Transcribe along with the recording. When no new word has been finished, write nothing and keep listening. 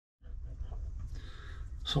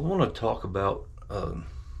So I want to talk about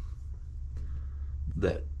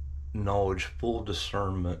that knowledge, full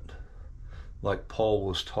discernment, like Paul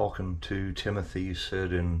was talking to Timothy. He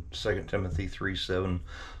said in 2 Timothy 3:7,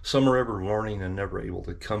 some are ever learning and never able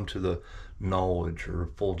to come to the knowledge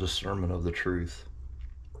or full discernment of the truth.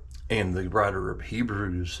 And the writer of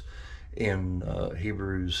Hebrews in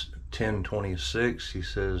Hebrews 10:26, he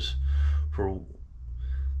says, for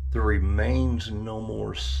there remains no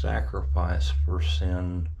more sacrifice for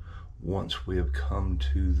sin once we have come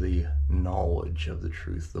to the knowledge of the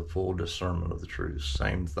truth, the full discernment of the truth.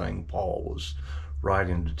 Same thing Paul was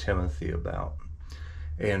writing to Timothy about.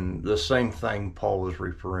 And the same thing Paul was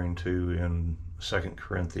referring to in 2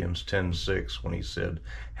 Corinthians 10:6 when he said,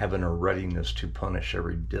 having a readiness to punish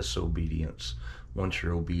every disobedience once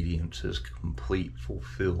your obedience is complete,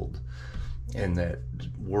 fulfilled. And that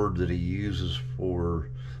word that he uses for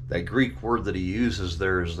that Greek word that he uses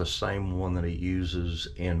there is the same one that he uses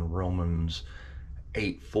in Romans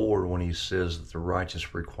 8:4 when he says that the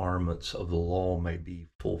righteous requirements of the law may be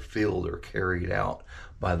fulfilled or carried out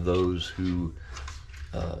by those who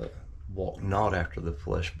walk not after the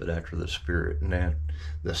flesh but after the Spirit. And that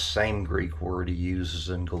the same Greek word he uses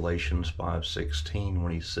in Galatians 5:16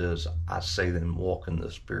 when he says, I say then walk in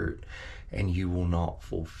the Spirit and you will not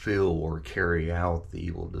fulfill or carry out the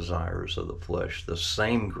evil desires of the flesh. The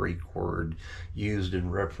same Greek word used in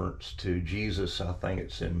reference to Jesus, I think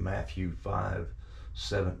it's in Matthew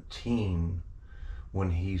 5:17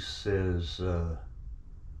 when he says,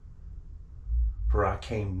 for I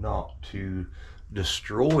came not to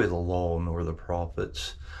destroy the law nor the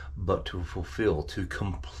prophets, but to fulfill, to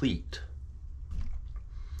complete.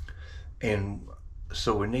 And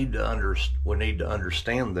so we need to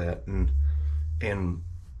understand that, and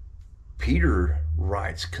Peter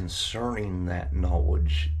writes concerning that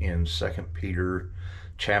knowledge in 2 Peter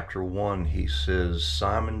chapter 1. He says,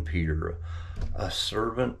 Simon Peter, a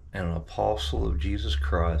servant and an apostle of Jesus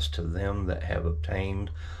Christ, to them that have obtained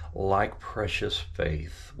like precious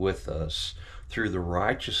faith with us through the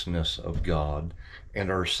righteousness of God and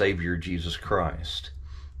our Savior Jesus Christ.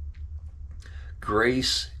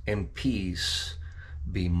 Grace and peace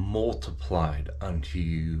be multiplied unto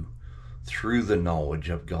you through the knowledge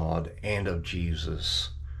of God and of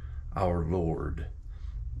Jesus our Lord.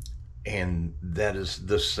 And that is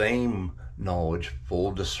the same knowledge,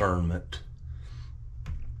 full discernment,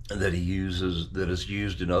 that he uses, that is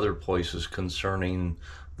used in other places concerning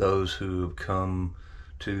those who have come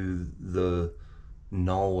to the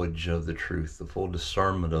knowledge of the truth, the full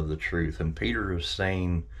discernment of the truth. And Peter is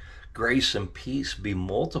saying, grace and peace be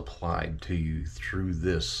multiplied to you through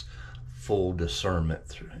this full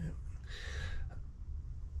discernment.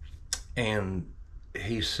 And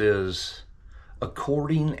he says,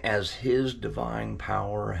 according as his divine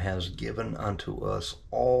power has given unto us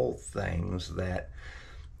all things that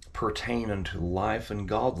pertain unto life and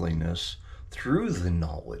godliness, through the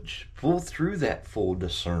knowledge, through that full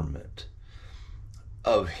discernment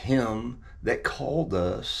of him that called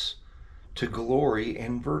us to glory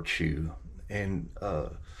and virtue. And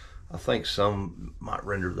I think some might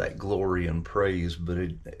render that glory and praise, but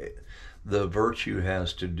the virtue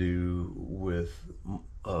has to do with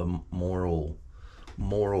moral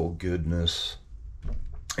goodness.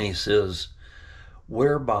 And he says,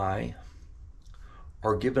 whereby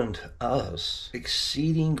are given to us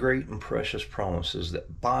exceeding great and precious promises,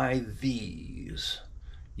 that by these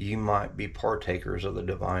ye might be partakers of the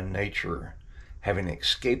divine nature, having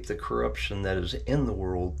escaped the corruption that is in the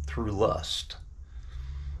world through lust.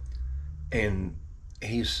 And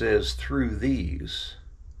he says, through these,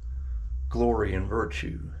 glory and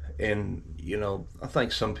virtue. And, you know, I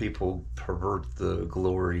think some people pervert the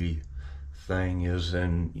glory thing is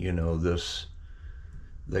in, you know, this,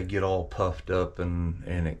 they get all puffed up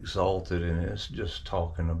and exalted, and it's just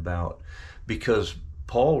talking about, because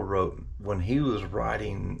Paul wrote, when he was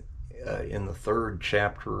writing in the 3rd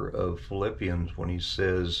chapter of Philippians, when he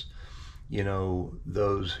says, you know,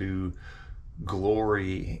 those who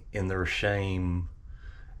glory in their shame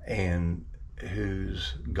and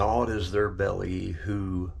whose God is their belly,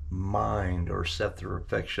 who mind or set their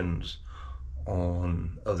affections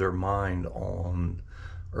of their mind on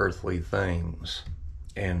earthly things.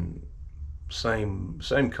 And same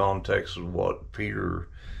context of what Peter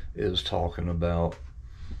is talking about.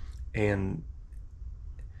 And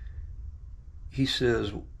he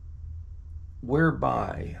says,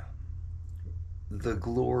 whereby the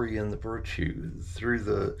glory and the virtue, through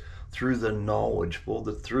the knowledge,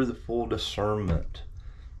 through the full discernment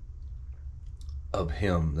of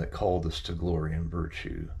him that called us to glory and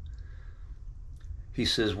virtue. He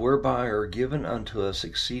says, whereby are given unto us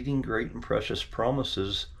exceeding great and precious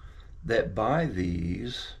promises, that by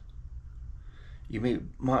these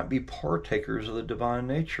might be partakers of the divine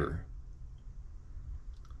nature,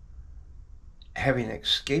 having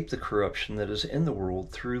escaped the corruption that is in the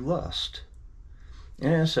world through lust.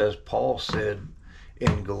 And as Paul said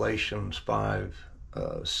in Galatians 5,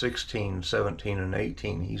 16, 17, and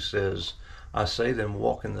 18, he says, I say then,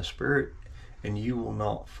 walk in the Spirit, and you will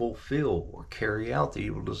not fulfill or carry out the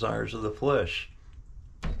evil desires of the flesh.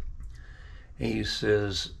 And he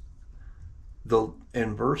says,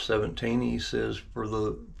 in verse 17, he says, for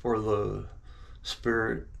the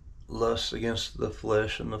Spirit lusts against the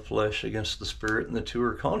flesh, and the flesh against the Spirit, and the two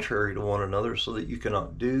are contrary to one another, so that you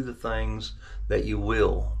cannot do the things that you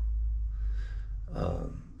will.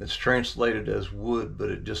 It's translated as would, but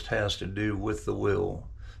it just has to do with the will,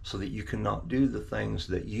 so that you cannot do the things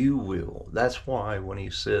that you will. That's why when he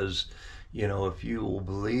says, if you will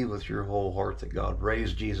believe with your whole heart that God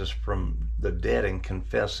raised Jesus from the dead and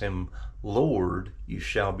confess him Lord, you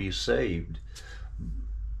shall be saved.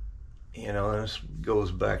 This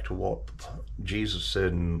goes back to what Jesus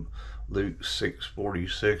said in Luke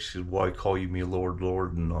 6:46, why call you me Lord,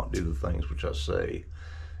 Lord, and not do the things which I say?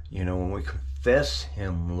 When we confess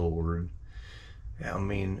him Lord,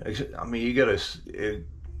 you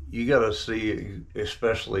gotta see,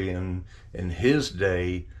 especially in his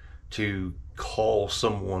day, to call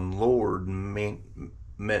someone Lord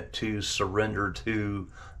meant to surrender to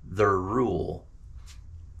their rule.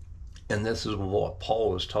 And this is what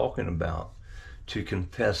Paul is talking about, to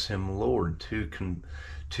confess him Lord,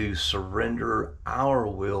 to surrender our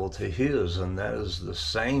will to his. And that is the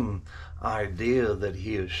same idea that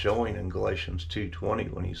he is showing in Galatians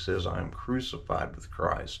 2:20 when he says, I am crucified with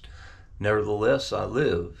Christ. Nevertheless I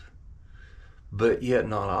live, but yet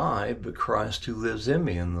not I, but Christ who lives in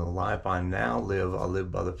me. And the life I now live, I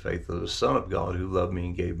live by the faith of the Son of God who loved me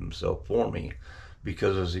and gave himself for me.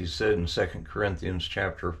 Because as he said in 2 Corinthians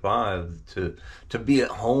chapter 5, to be at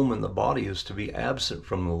home in the body is to be absent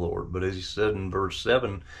from the Lord. But as he said in verse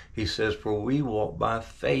 7, he says, for we walk by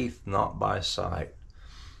faith, not by sight.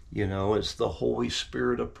 It's the Holy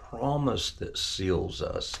Spirit of promise that seals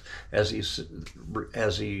us. As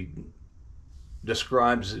he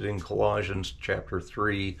describes it in Colossians chapter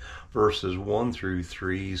 3, verses 1 through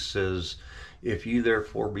 3, he says, if you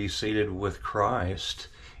therefore be seated with Christ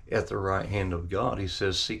at the right hand of God, he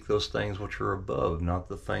says, seek those things which are above, not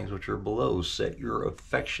the things which are below. Set your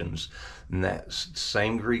affections, and that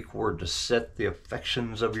same Greek word, to set the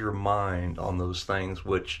affections of your mind on those things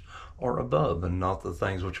which are above, and not the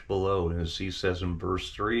things which are below. And as he says in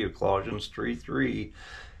verse 3 of Colossians 3:3,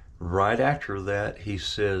 right after that, he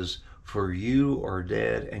says, for you are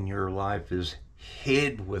dead, and your life is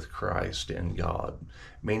hid with Christ in God.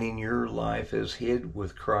 Meaning your life is hid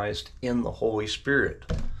with Christ in the Holy Spirit.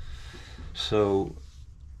 So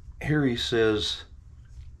here he says,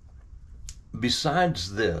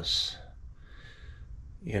 besides this,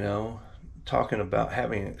 talking about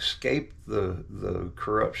having escaped the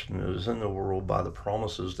corruption that is in the world by the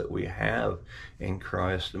promises that we have in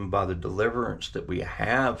Christ, and by the deliverance that we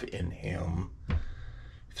have in him,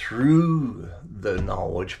 through the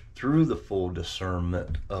knowledge, through the full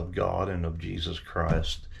discernment of God and of Jesus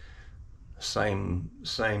Christ. Same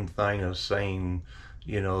thing as saying,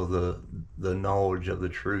 the knowledge of the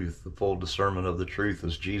truth, the full discernment of the truth,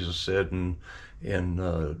 as Jesus said in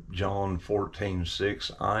John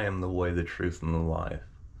 14:6, I am the way, the truth, and the life.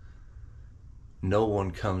 No one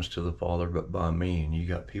comes to the Father but by me. And you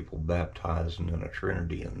got people baptizing in a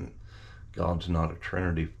Trinity, and God's not a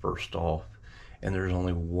Trinity, first off. And there's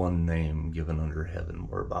only one name given under heaven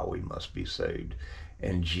whereby we must be saved.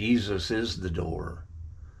 And Jesus is the door.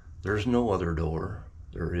 There's no other door.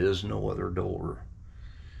 There is no other door.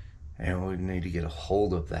 And we need to get a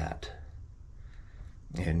hold of that.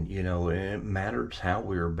 And, it matters how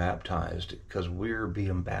we are baptized, because we're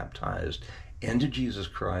being baptized into Jesus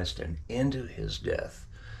Christ and into his death,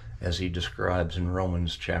 as he describes in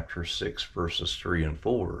Romans chapter 6, verses 3 and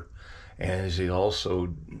 4. And as he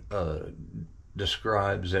also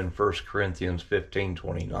describes in 1 Corinthians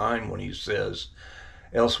 15:29, when he says,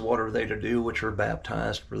 else what are they to do which are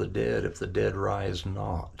baptized for the dead, if the dead rise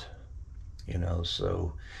not?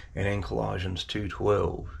 So, and in Colossians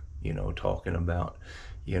 2:12, talking about,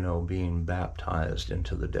 being baptized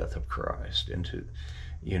into the death of Christ, into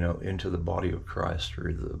the body of Christ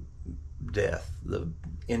through the death,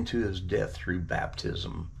 into his death through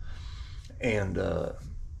baptism. And,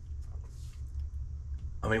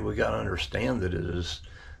 we got to understand that it is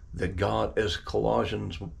that God, as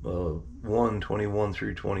Colossians 1:21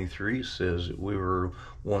 through 23 says, we were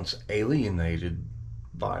once alienated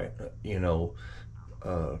by,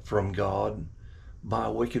 from God by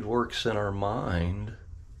wicked works in our mind.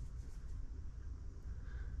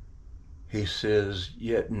 He says,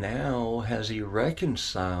 yet now has he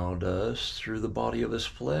reconciled us through the body of his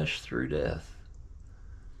flesh through death.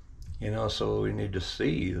 So we need to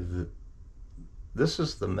see that this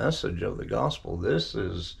is the message of the gospel. This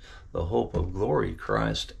is the hope of glory,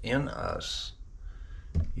 Christ in us.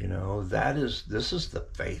 This is the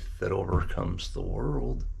faith that overcomes the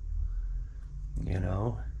world.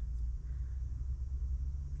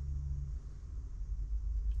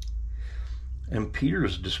 And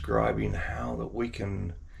Peter's describing how that we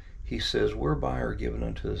can, he says, whereby are given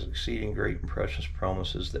unto us exceeding great and precious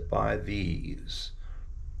promises, that by these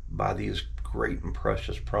great and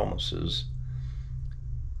precious promises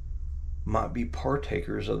might be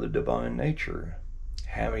partakers of the divine nature,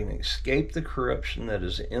 having escaped the corruption that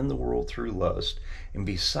is in the world through lust, and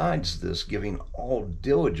besides this, giving all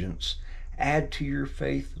diligence, add to your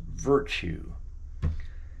faith virtue,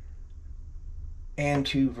 and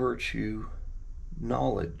to virtue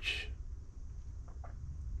knowledge.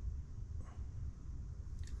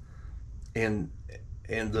 And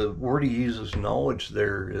the word he uses, knowledge,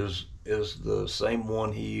 there is the same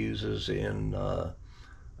one he uses in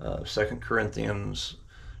 2 Corinthians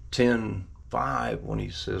 10:5 when he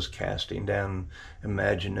says, casting down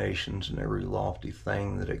imaginations and every lofty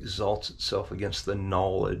thing that exalts itself against the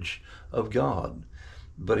knowledge of God.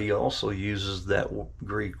 But he also uses that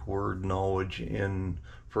Greek word knowledge in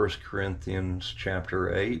 1 Corinthians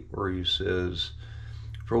chapter 8, where he says,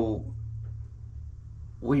 for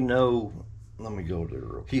we know, let me go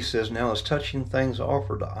there. He says, now as touching things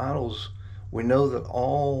offered to idols, we know that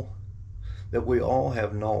we all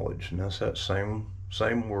have knowledge. And that's that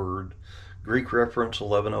same word. Greek reference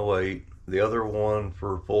 1108. The other one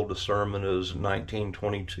for full discernment is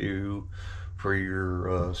 1922 for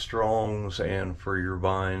your Strongs, and for your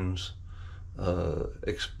Vine's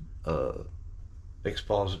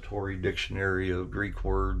expository dictionary of Greek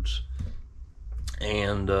words.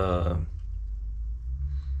 And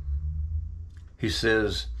he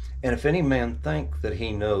says, and if any man think that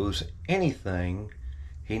he knows anything,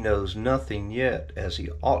 he knows nothing yet as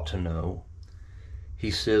he ought to know.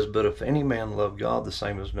 He says, but if any man love God, the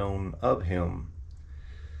same is known of him.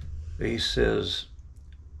 He says,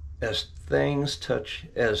 as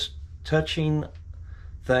touching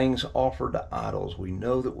things offered to idols, we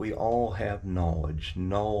know that we all have knowledge.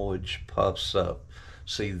 Knowledge puffs up.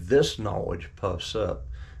 See, this knowledge puffs up.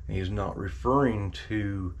 And he's not referring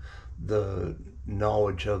to the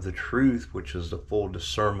knowledge of the truth, which is the full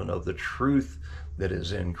discernment of the truth that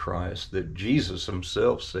is in Christ, that Jesus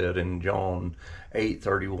himself said in John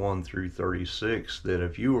 8:31 through 36, that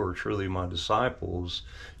if you are truly my disciples,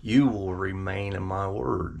 you will remain in my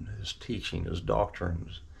word, his teaching, his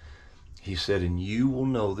doctrines. He said, and you will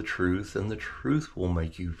know the truth, and the truth will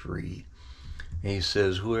make you free. And he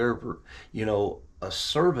says, whoever, a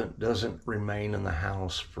servant doesn't remain in the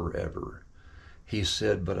house forever. He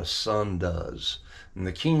said, but a son does. And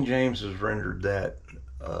the King James has rendered that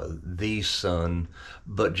the son,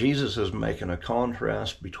 but Jesus is making a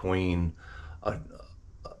contrast between a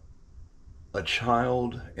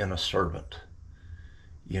child and a servant,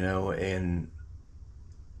 and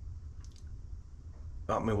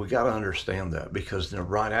I mean, we got to understand that, because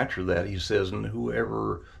right after that he says, and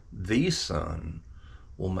whoever the Son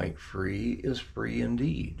will make free is free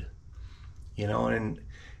indeed. And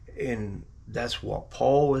that's what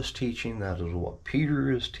Paul is teaching. That is what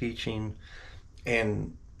Peter is teaching.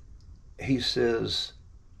 And he says,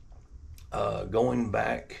 going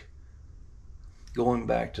back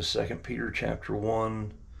to 2 Peter chapter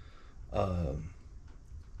 1,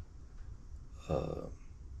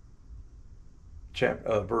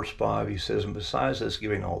 verse 5, he says, and besides this,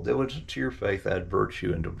 giving all diligence to your faith, add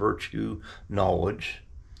virtue, and to virtue knowledge.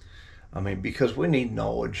 I mean, because we need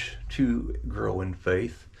knowledge to grow in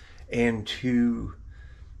faith, and to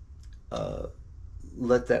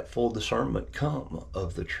let that full discernment come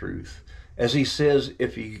of the truth. As he says,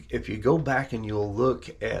 if you go back and you'll look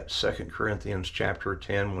at 2 Corinthians chapter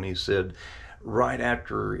 10, when he said, right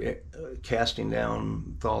after casting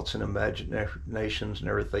down thoughts and imaginations and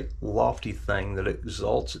everything, lofty thing that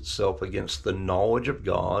exalts itself against the knowledge of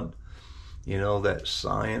God, that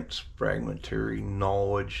science, fragmentary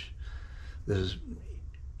knowledge,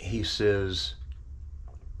 he says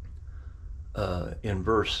in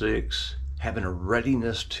verse 6, having a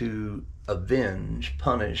readiness to avenge,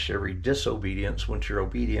 punish every disobedience once your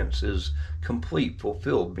obedience is complete,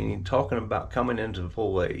 fulfilled, meaning talking about coming into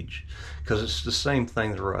full age. Because it's the same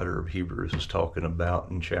thing the writer of Hebrews is talking about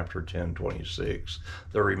in chapter 10:26.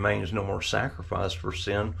 There remains no more sacrifice for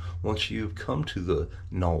sin once you've come to the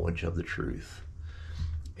knowledge of the truth.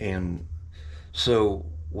 And so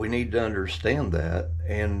we need to understand that.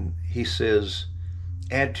 And he says,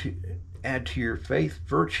 add to your faith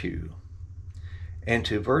virtue, and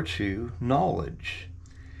to virtue knowledge,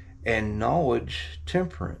 and knowledge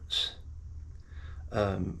temperance,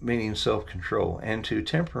 meaning self-control, and to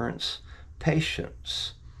temperance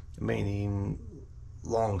patience, meaning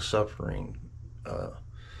long-suffering,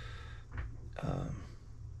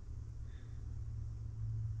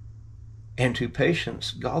 and to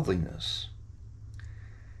patience godliness,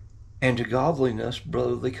 and to godliness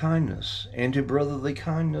brotherly kindness, and to brotherly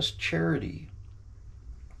kindness charity.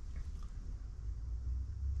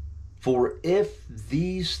 For if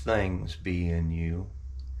these things be in you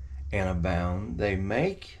and abound, they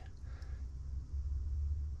make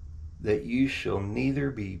that you shall neither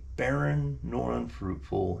be barren nor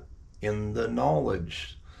unfruitful in the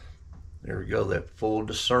knowledge. There we go, that full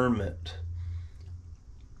discernment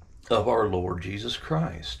of our Lord Jesus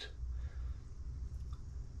Christ.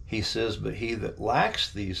 He says, but he that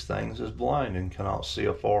lacks these things is blind and cannot see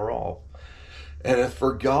afar off, and hath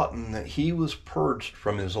forgotten that he was purged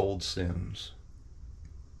from his old sins.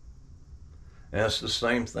 And that's the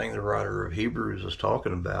same thing the writer of Hebrews is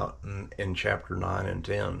talking about in chapter 9 and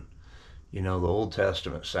 10. You know, the Old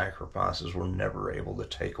Testament sacrifices were never able to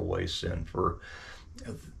take away sin, for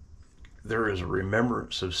there is a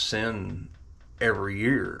remembrance of sin every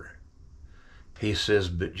year. He says,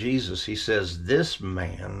 but Jesus, he says, this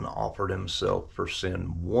man offered himself for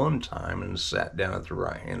sin one time and sat down at the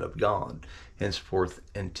right hand of God, henceforth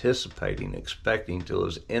anticipating, expecting till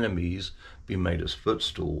his enemies be made his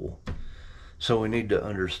footstool. So we need to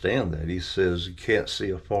understand that. He says he can't see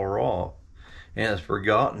afar off, and has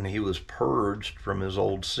forgotten he was purged from his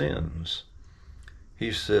old sins.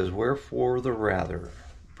 He says, wherefore the rather,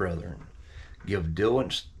 brethren, give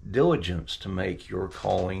diligence to make your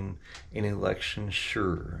calling and election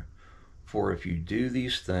sure. For if you do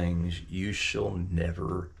these things, you shall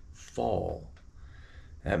never fall.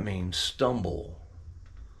 That means stumble.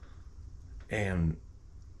 And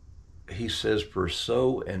he says, for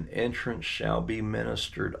so an entrance shall be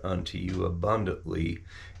ministered unto you abundantly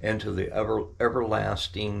into the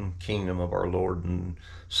everlasting kingdom of our Lord and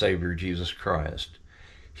Savior Jesus Christ.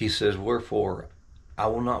 He says, wherefore I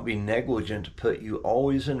will not be negligent to put you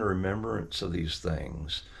always in remembrance of these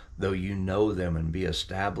things, though you know them and be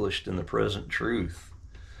established in the present truth.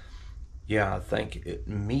 Yeah, I think it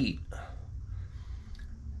meet,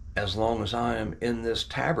 as long as I am in this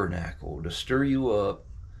tabernacle, to stir you up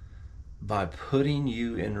by putting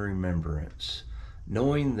you in remembrance,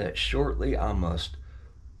 knowing that shortly I must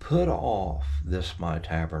put off this my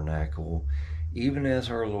tabernacle, even as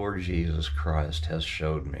our Lord Jesus Christ has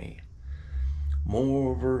showed me.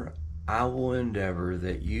 Moreover, I will endeavor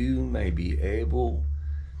that you may be able,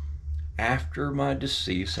 after my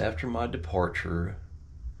decease, after my departure,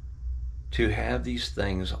 to have these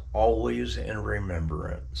things always in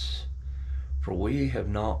remembrance. For we have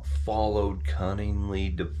not followed cunningly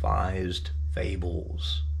devised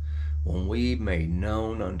fables, when we made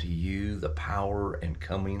known unto you the power and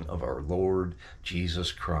coming of our Lord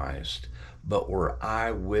Jesus Christ, but were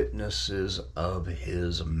eyewitnesses of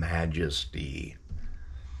his majesty.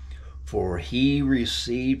 For he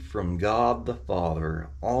received from God the Father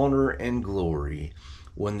honor and glory,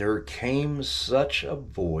 when there came such a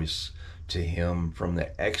voice to him from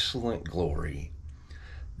the excellent glory,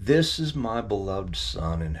 this is my beloved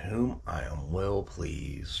Son, in whom I am well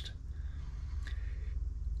pleased.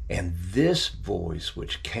 And this voice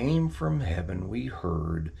which came from heaven we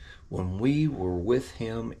heard when we were with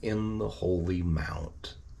him in the holy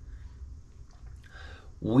mount.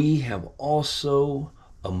 We have also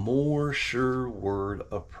a more sure word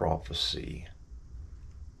of prophecy,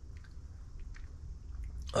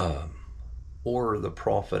 or the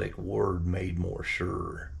prophetic word made more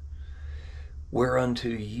sure, whereunto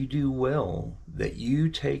you do well that you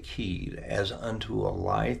take heed as unto a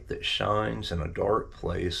light that shines in a dark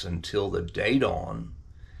place until the day dawn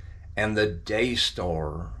and the day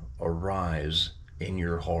star arise in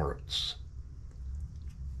your hearts.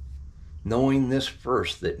 Knowing this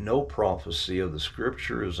first, that no prophecy of the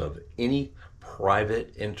Scripture is of any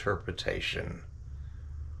private interpretation.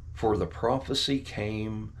 For the prophecy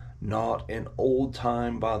came not in old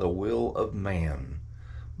time by the will of man,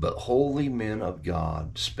 but holy men of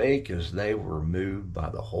God spake as they were moved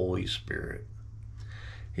by the Holy Spirit.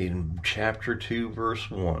 In chapter 2, verse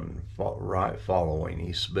 1, right following,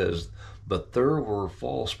 he says, "But there were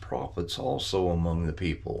false prophets also among the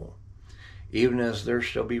people, even as there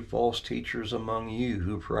shall be false teachers among you,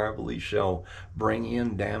 who privately shall bring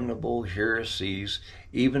in damnable heresies,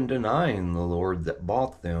 even denying the Lord that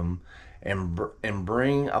bought them, and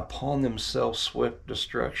bring upon themselves swift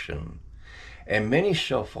destruction. And many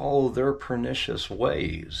shall follow their pernicious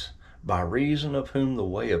ways, by reason of whom the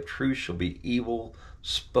way of truth shall be evil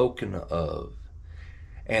spoken of.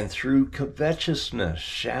 And through covetousness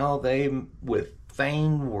shall they with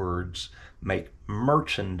vain words make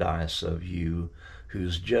merchandise of you,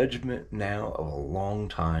 whose judgment now of a long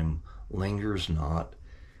time lingers not,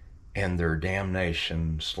 and their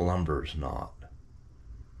damnation slumbers not."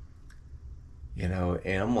 And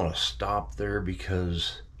I'm going to stop there,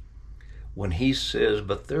 because when he says,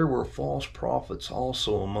 "But there were false prophets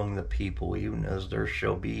also among the people, even as there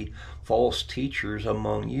shall be false teachers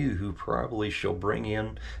among you, who privately shall bring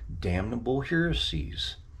in damnable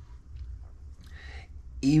heresies,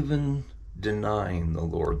 even denying the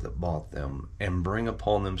Lord that bought them, and bring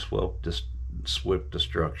upon them swift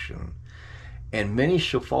destruction. And many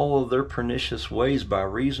shall follow their pernicious ways, by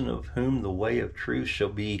reason of whom the way of truth shall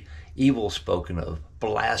be evil spoken of,"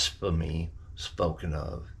 blasphemy spoken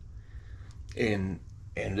of. And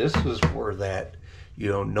this is where that,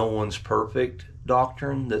 no one's perfect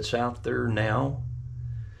doctrine that's out there now.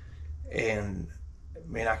 And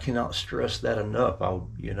man, I cannot stress that enough.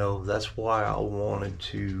 That's why I wanted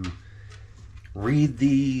to read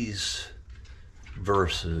these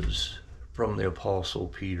verses from the Apostle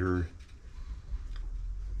Peter,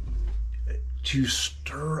 to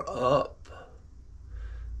stir up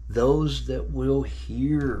those that will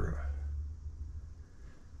hear.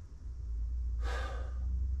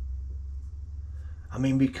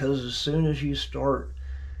 Because as soon as you start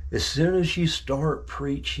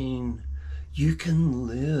preaching, you can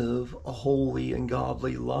live a holy and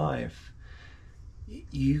godly life.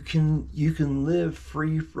 You can live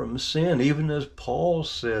free from sin, even as Paul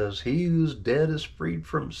says, "He who's dead is freed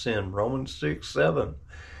from sin," Romans 6:7.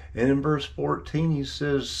 And in verse 14 he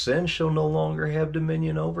says, "Sin shall no longer have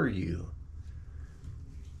dominion over you."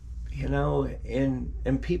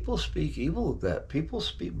 And people speak evil of that. People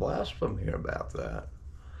speak blasphemy about that.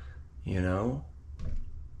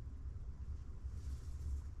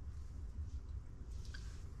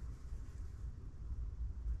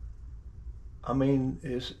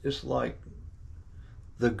 It's like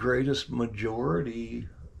the greatest majority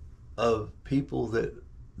of people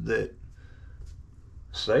that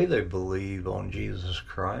say they believe on Jesus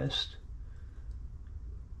Christ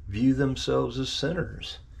view themselves as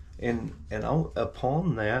sinners. And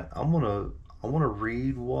upon that, I want to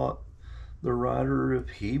read what the writer of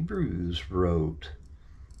Hebrews wrote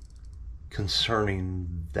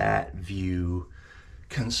concerning that view,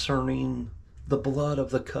 concerning the blood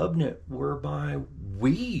of the covenant whereby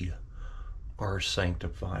we are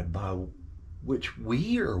sanctified, by which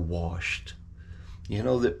we are washed,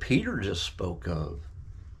 that Peter just spoke of.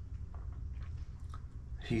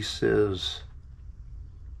 He says,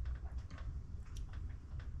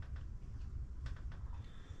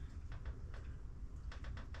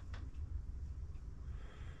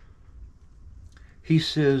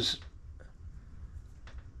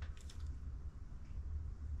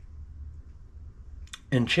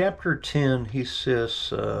 in chapter 10, he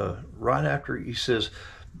says, right after, he says,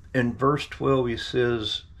 in verse 12, he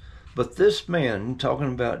says, "But this man,"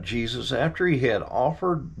 talking about Jesus, "after he had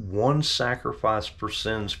offered one sacrifice for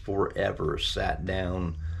sins forever, sat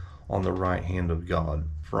down on the right hand of God,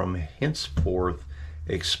 from henceforth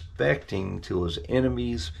expecting till his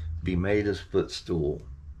enemies be made his footstool.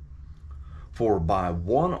 For by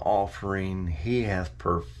one offering he hath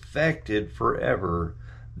perfected forever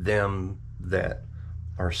them that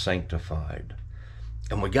are sanctified."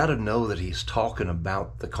 And we got to know that he's talking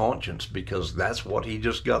about the conscience, because that's what he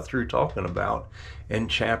just got through talking about in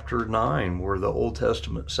chapter 9, where the Old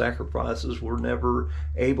Testament sacrifices were never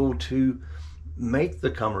able to make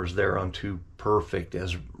the comers thereunto perfect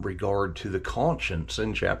as regard to the conscience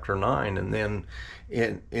in chapter 9. And then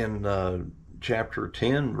in chapter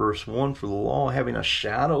 10, verse 1, "For the law, having a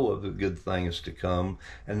shadow of the good things to come,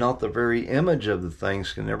 and not the very image of the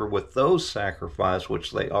things, can never with those sacrifice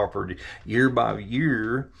which they offered year by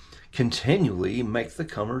year continually make the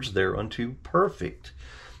comers thereunto perfect."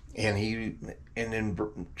 And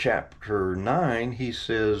in chapter 9, he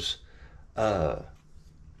says,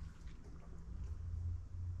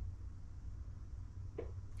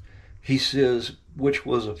 which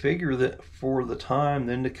was a figure that for the time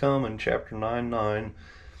then to come, in chapter 9:9,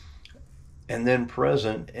 and then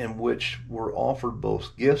present, in which were offered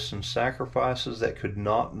both gifts and sacrifices that could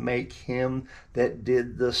not make him that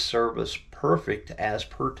did the service perfect as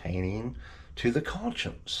pertaining to the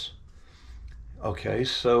conscience. Okay,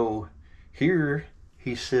 so here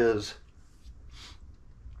he says,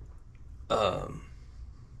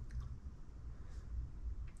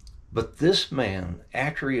 but this man,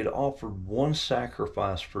 after he had offered one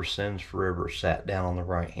sacrifice for sins forever, sat down on the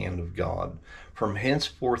right hand of God, from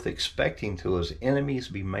henceforth expecting till his enemies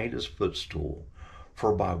be made his footstool.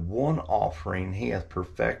 For by one offering he hath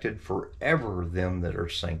perfected forever them that are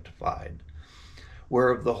sanctified.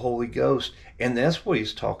 Whereof the Holy Ghost, and that's what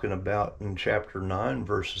he's talking about in chapter 9,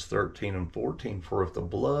 verses 13 and 14. For if the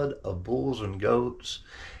blood of bulls and goats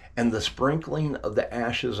and the sprinkling of the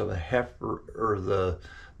ashes of a heifer, or the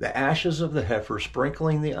ashes of the heifer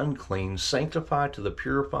sprinkling the unclean, sanctify to the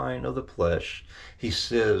purifying of the flesh, he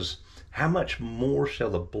says, how much more shall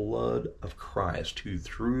the blood of Christ, who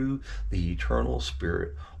through the eternal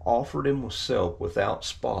Spirit offered himself without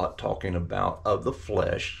spot, talking about of the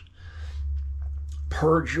flesh,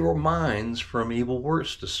 purge your minds from evil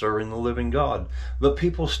works to serving the living God. But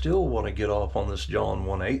people still want to get off on this John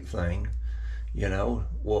 1:8 thing.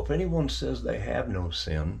 Well, if anyone says they have no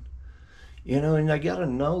sin, and I got to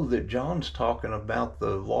know that John's talking about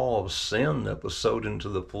the law of sin that was sowed into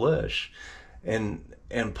the flesh.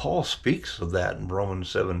 And Paul speaks of that in Romans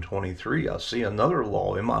 7:23. I see another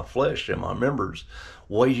law in my flesh, in my members,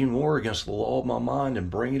 waging war against the law of my mind and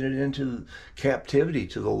bringing it into captivity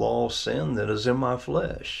to the law of sin that is in my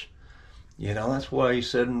flesh. That's why he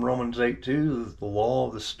said in Romans 8:2, that the law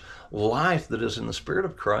of this life that is in the Spirit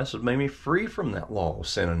of Christ has made me free from that law of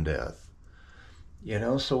sin and death.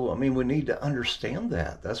 So, we need to understand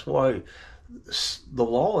that. That's why the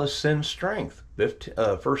law is sin's strength.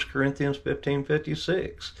 1 Corinthians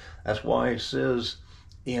 15:56. That's why it says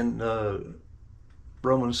in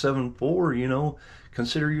Romans 7:4,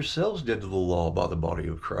 consider yourselves dead to the law by the body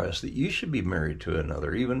of Christ, that you should be married to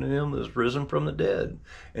another, even him that is risen from the dead.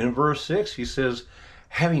 And in verse 6, he says,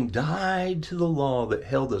 having died to the law that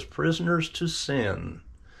held us prisoners to sin,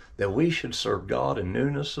 that we should serve God in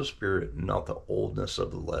newness of spirit, not the oldness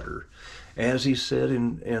of the letter. As he said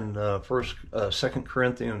in 2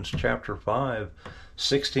 Corinthians chapter 5,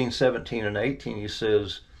 16, 17, and 18, he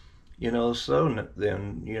says, so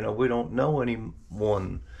then, we don't know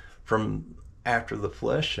anyone from after the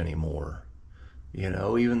flesh anymore.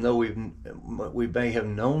 Even though we may have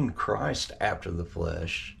known Christ after the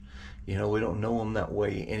flesh, we don't know him that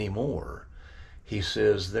way anymore. He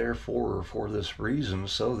says, therefore, for this reason,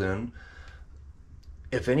 so then,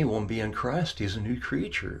 if anyone be in Christ, he's a new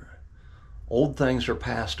creature. Old things are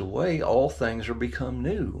passed away, all things are become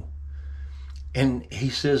new. And he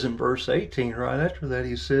says in verse 18, right after that,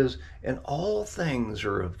 he says, and all things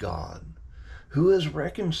are of God, who has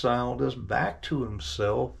reconciled us back to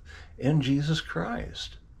himself in Jesus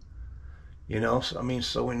Christ.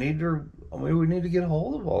 So we need to get a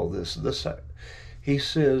hold of all this. He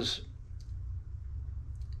says,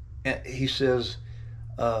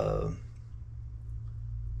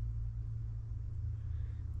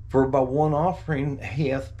 for by one offering he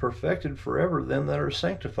hath perfected forever them that are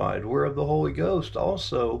sanctified, whereof the Holy Ghost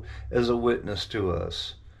also is a witness to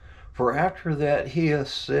us. For after that he hath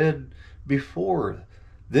said before,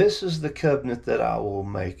 this is the covenant that I will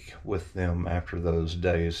make with them after those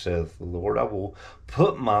days, saith the Lord. I will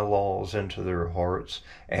put my laws into their hearts,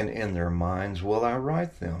 and in their minds will I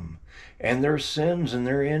write them. And their sins and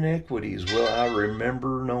their iniquities will I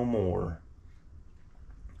remember no more.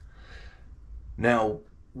 Now,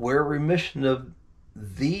 where remission of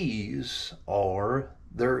these are,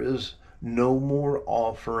 there is no more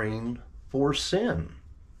offering for sin.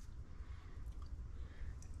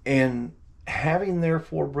 And having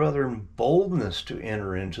therefore, brethren, boldness to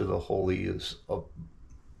enter into the holiest,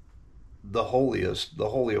 the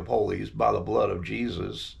Holy of Holies, by the blood of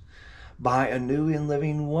Jesus, by a new and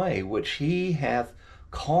living way, which he hath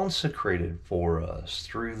consecrated for us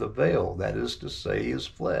through the veil, that is to say, his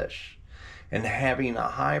flesh. And having a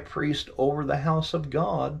high priest over the house of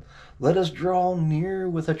God, let us draw near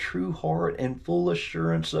with a true heart and full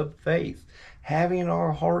assurance of faith, having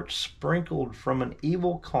our hearts sprinkled from an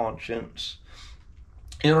evil conscience,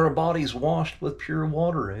 and our bodies washed with pure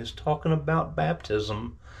water. He's talking about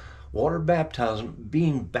baptism, water baptism,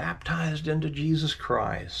 being baptized into Jesus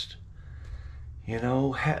Christ.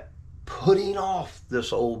 Putting off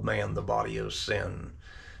this old man, the body of sin,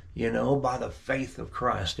 by the faith of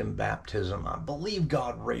Christ in baptism. I believe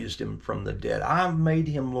God raised him from the dead. I've made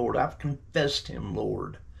him Lord. I've confessed him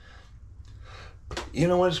Lord. You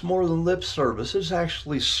know, it's more than lip service. It's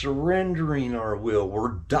actually surrendering our will.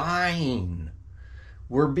 We're dying.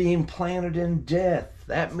 We're being planted in death.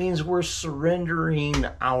 That means we're surrendering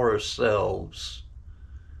ourselves.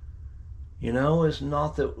 You know, it's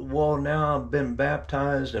not that, well, now I've been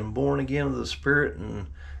baptized and born again of the Spirit, and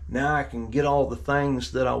now I can get all the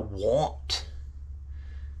things that I want.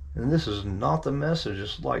 And this is not the message.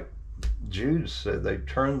 It's like Jude said, they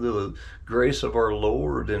turned the grace of our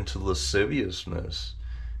Lord into lasciviousness.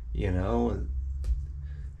 You know,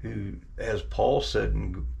 who, as Paul said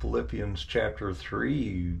in Philippians chapter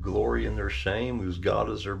 3, glory in their shame, whose God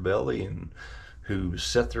is their belly, and who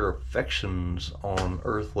set their affections on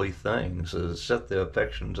earthly things, set the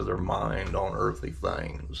affections of their mind on earthly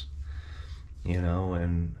things. You know,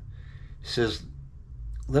 and he says,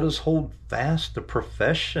 let us hold fast the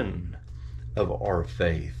profession of our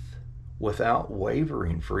faith without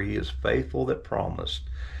wavering, for he is faithful that promised.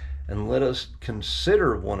 And let us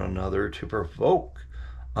consider one another to provoke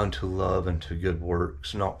unto love and to good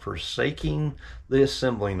works, not forsaking the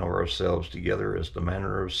assembling of ourselves together as the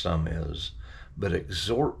manner of some is, but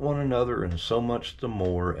exhort one another, and so much the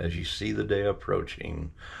more as you see the day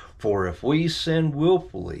approaching. For if we sin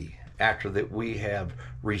willfully after that we have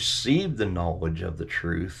received the knowledge of the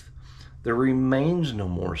truth, there remains no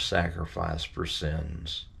more sacrifice for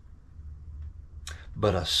sins,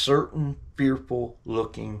 but a certain fearful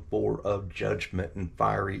looking for of judgment and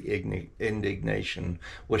fiery indignation,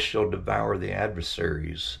 which shall devour the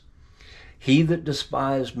adversaries. He that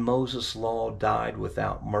despised Moses' law died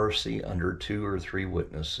without mercy under 2 or 3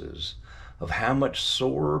 witnesses. Of how much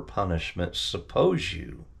sorer punishment, suppose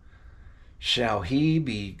you, shall he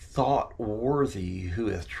be thought worthy who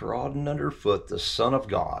hath trodden under foot the Son of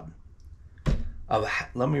God?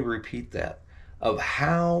 Let me repeat that. Of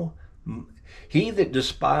how he that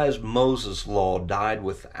despised Moses' law died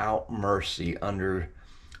without mercy under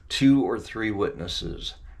 2 or 3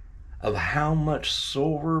 witnesses. Of how much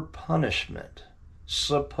sorer punishment,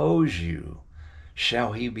 suppose you,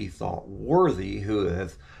 shall he be thought worthy who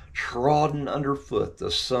hath trodden under foot the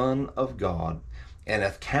Son of God, and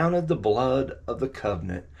hath counted the blood of the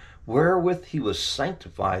covenant wherewith he was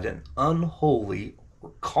sanctified an unholy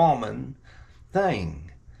or common thing,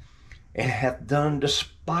 and hath done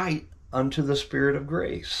despite unto the Spirit of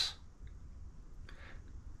grace.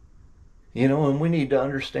 You know, and we need to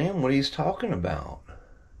understand what he's talking about.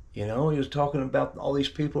 You know, he was talking about all these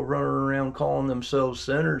people running around calling themselves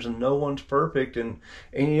sinners, and no one's perfect. And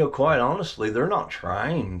you know, quite honestly, they're not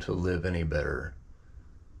trying to live any better.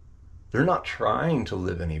 They're not trying to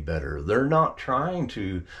live any better. They're not trying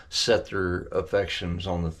to set their affections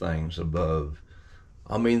on the things above.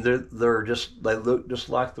 I mean, they look just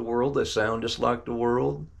like the world. They sound just like the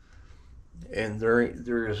world. And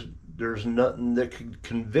there's nothing that could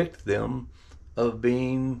convict them of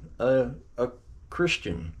being a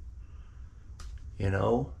Christian. You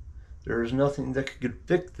know, there's nothing that could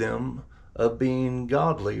convict them of being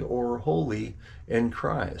godly or holy in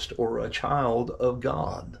Christ or a child of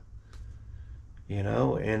God. You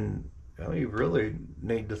know, and you really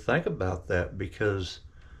need to think about that, because,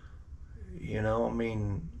 you know, I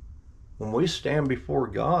mean, when we stand before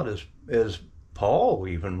God, as Paul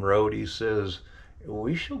even wrote, he says,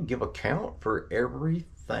 we shall give account for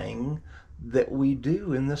everything that we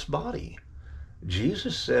do in this body.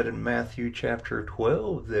 Jesus said in Matthew chapter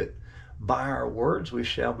 12 that by our words we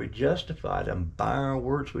shall be justified, and by our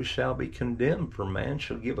words we shall be condemned, for man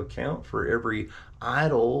shall give account for every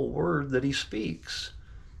idle word that he speaks.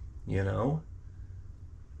 You know?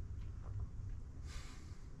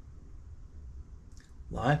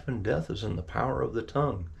 Life and death is in the power of the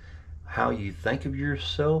tongue. How you think of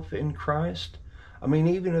yourself in Christ. I mean,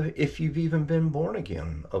 even if you've even been born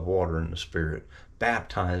again of water and the Spirit,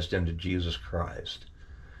 baptized into Jesus Christ.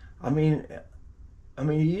 I mean,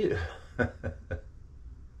 you,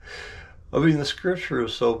 the Scripture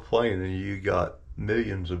is so plain, and you got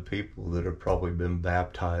millions of people that have probably been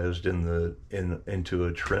baptized into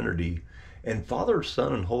a Trinity, and Father,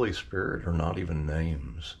 Son, and Holy Spirit are not even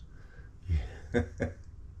names.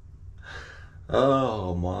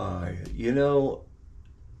 Oh my! You know,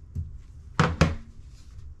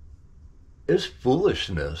 it's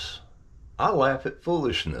foolishness. I laugh at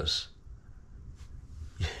foolishness.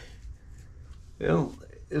 You know,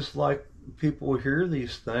 it's like people hear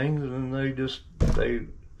these things and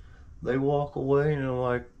they walk away and they're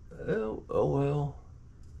like, oh well,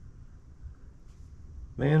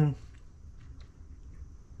 man.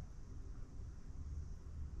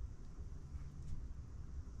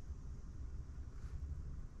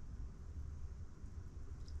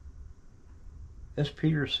 As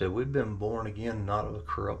Peter said, we've been born again not of a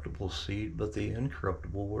corruptible seed, but the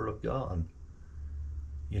incorruptible Word of God.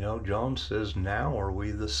 John says, now are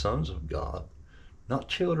we the sons of God. Not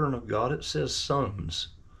children of God, it says sons.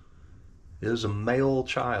 It is a male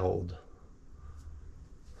child.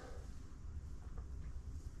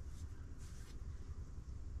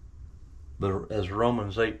 But as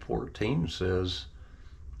Romans 8:14 says,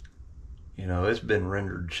 it's been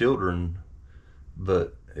rendered children,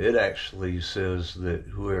 but it actually says that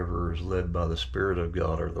whoever is led by the Spirit of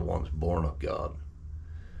God are the ones born of God.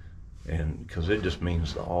 And because it just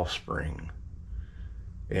means the offspring.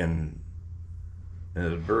 And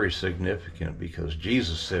it's very significant because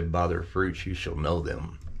Jesus said, by their fruits you shall know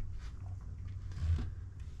them.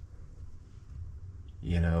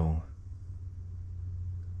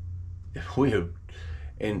 If we have,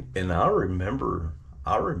 and I remember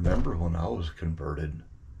when I was converted,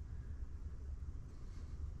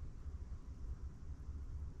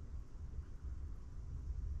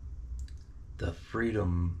 the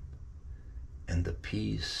freedom and the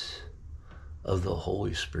peace of the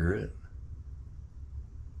Holy Spirit.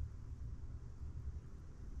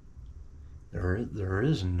 There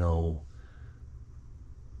is no,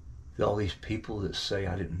 all these people that say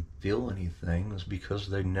I didn't feel anything is because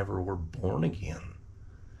they never were born again.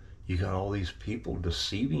 You got all these people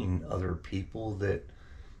deceiving other people that,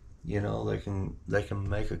 they can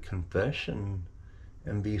make a confession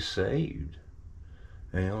and be saved.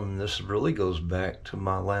 And this really goes back to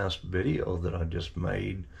my last video that I just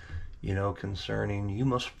made, concerning you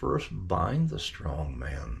must first bind the strong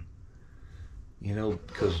man.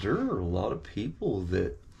 Because there are a lot of people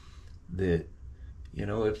that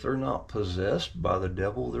if they're not possessed by the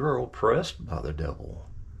devil, they're oppressed by the devil.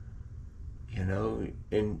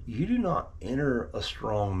 And you do not enter a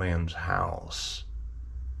strong man's house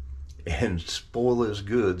and spoil his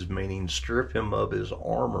goods, meaning strip him of his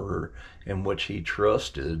armor in which he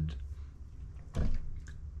trusted,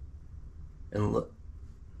 and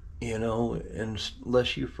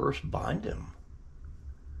unless you first bind him.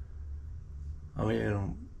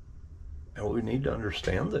 And we need to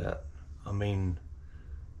understand that.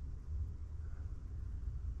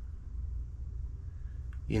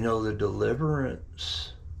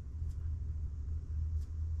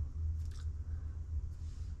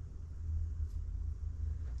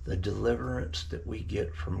 The deliverance, that we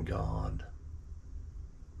get from God,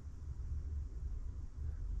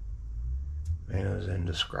 is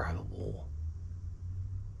indescribable.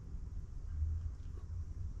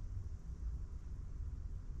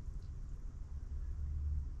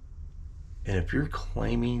 And if you're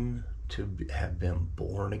claiming to have been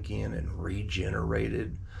born again and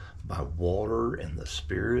regenerated by water and the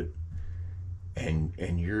Spirit,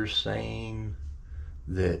 and you're saying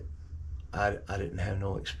that I didn't have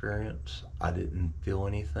no experience, I didn't feel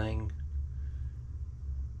anything,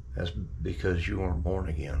 that's because you weren't born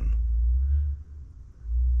again.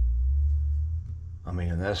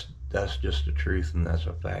 And that's just the truth, and that's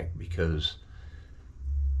a fact, because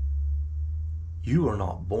you are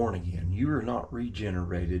not born again. You are not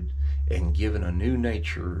regenerated and given a new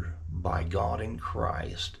nature by God in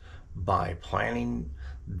Christ by planting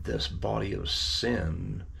this body of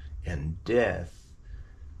sin and death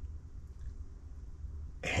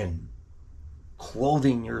and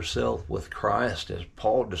clothing yourself with Christ, as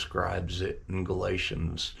Paul describes it in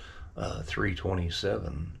Galatians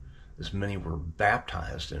 3:27. As many were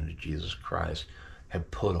baptized into Jesus Christ, have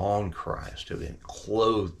put on Christ, have been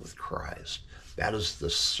clothed with Christ. That is the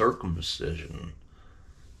circumcision.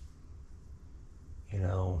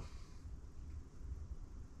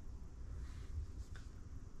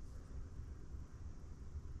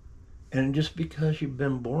 And just because you've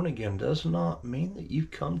been born again does not mean that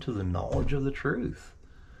you've come to the knowledge of the truth.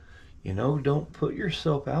 Don't put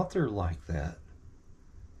yourself out there like that.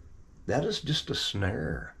 That is just a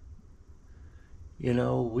snare.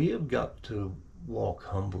 We have got to walk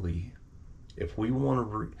humbly. If we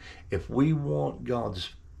want God's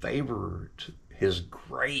favor, His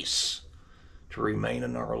grace to remain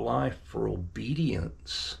in our life for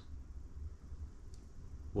obedience,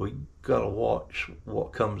 we gotta watch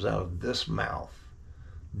what comes out of this mouth.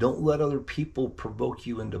 Don't let other people provoke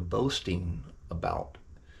you into boasting about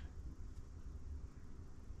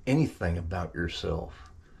anything about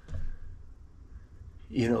yourself.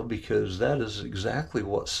 Because that is exactly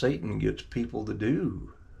what Satan gets people to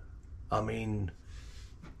do.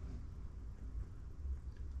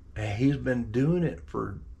 He's been doing it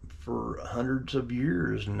for hundreds of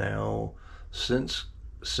years now, since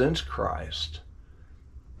Christ.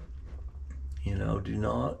 Do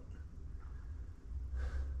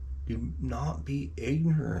not be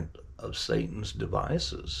ignorant of Satan's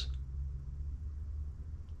devices.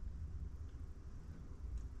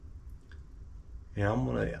 You know,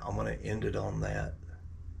 I'm gonna end it on that.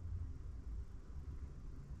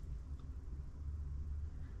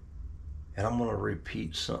 And I'm gonna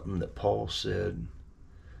repeat something that Paul said: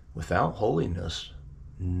 without holiness,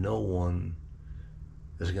 no one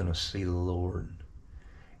is gonna see the Lord.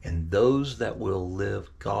 And those that will live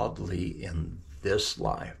godly in this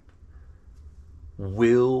life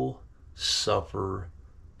will suffer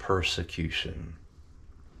persecution.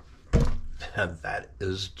 And that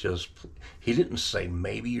is just, he didn't say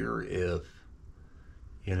maybe or if,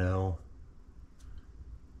 you know.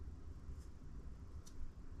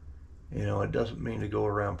 You know, it doesn't mean to go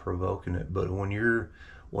around provoking it, but when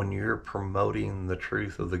you're promoting the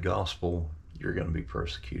truth of the gospel, you're going to be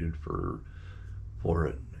persecuted for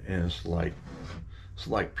it. And it's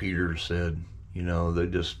like Peter said, you know, they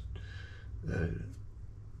just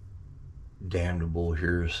damnable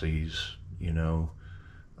heresies, you know,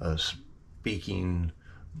 speaking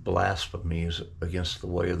blasphemies against the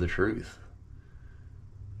way of the truth,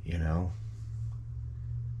 you know.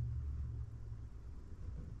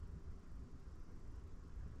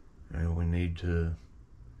 And we need to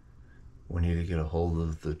get a hold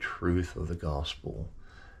of the truth of the gospel.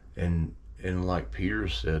 And like Peter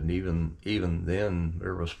said, even then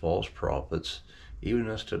there was false prophets. Even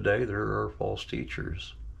as today there are false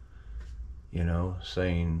teachers, you know,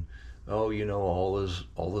 saying, oh, you know, all is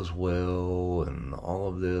well and all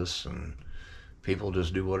of this, and people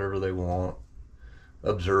just do whatever they want.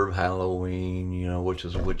 Observe Halloween, you know, which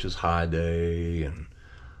is high day, and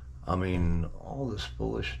I mean, all this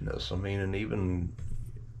foolishness. I mean, and even,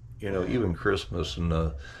 you know, even Christmas and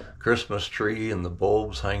the Christmas tree and the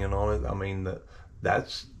bulbs hanging on it. I mean,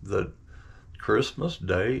 that's the Christmas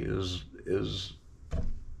day is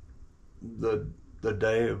the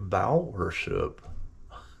day of Baal worship.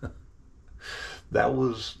 that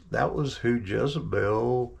was who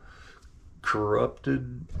Jezebel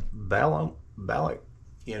corrupted Balak,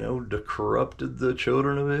 you know, corrupted the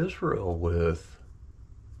children of Israel with.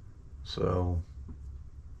 So,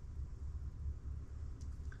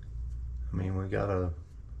 I mean, we gotta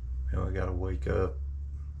wake up.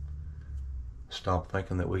 Stop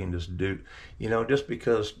thinking that we can just do, you know, just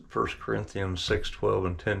because 1 Corinthians 6:12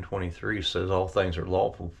 and 10:23 says all things are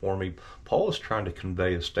lawful for me. Paul is trying to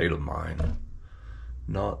convey a state of mind,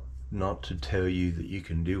 not to tell you that you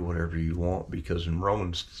can do whatever you want, because in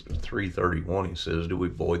Romans 3:31 he says, do we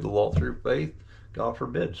void the law through faith? God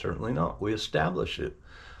forbid, certainly not. We establish it.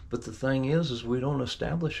 But the thing is we don't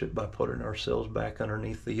establish it by putting ourselves back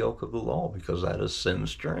underneath the yoke of the law, because that is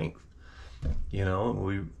sin's strength. You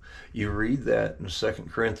know, you read that in 2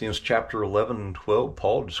 Corinthians chapter 11 and 12,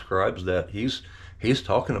 Paul describes that. He's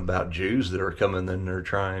talking about Jews that are coming in there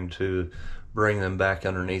trying to bring them back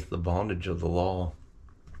underneath the bondage of the law.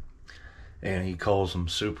 And he calls them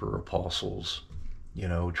super apostles, you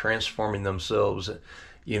know, transforming themselves,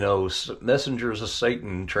 you know, messengers of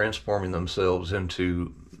Satan transforming themselves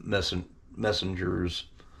into messengers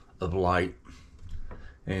of light.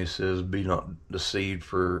 And he says, be not deceived,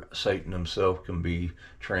 for Satan himself can be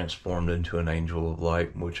transformed into an angel of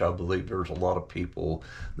light, which I believe there's a lot of people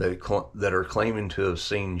that are claiming to have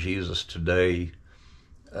seen Jesus today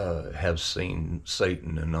have seen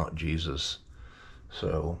Satan and not Jesus.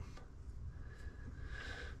 So,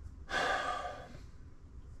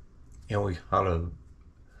 you know, we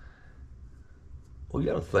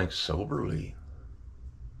gotta think soberly.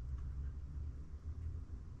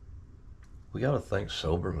 We got to think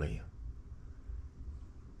soberly.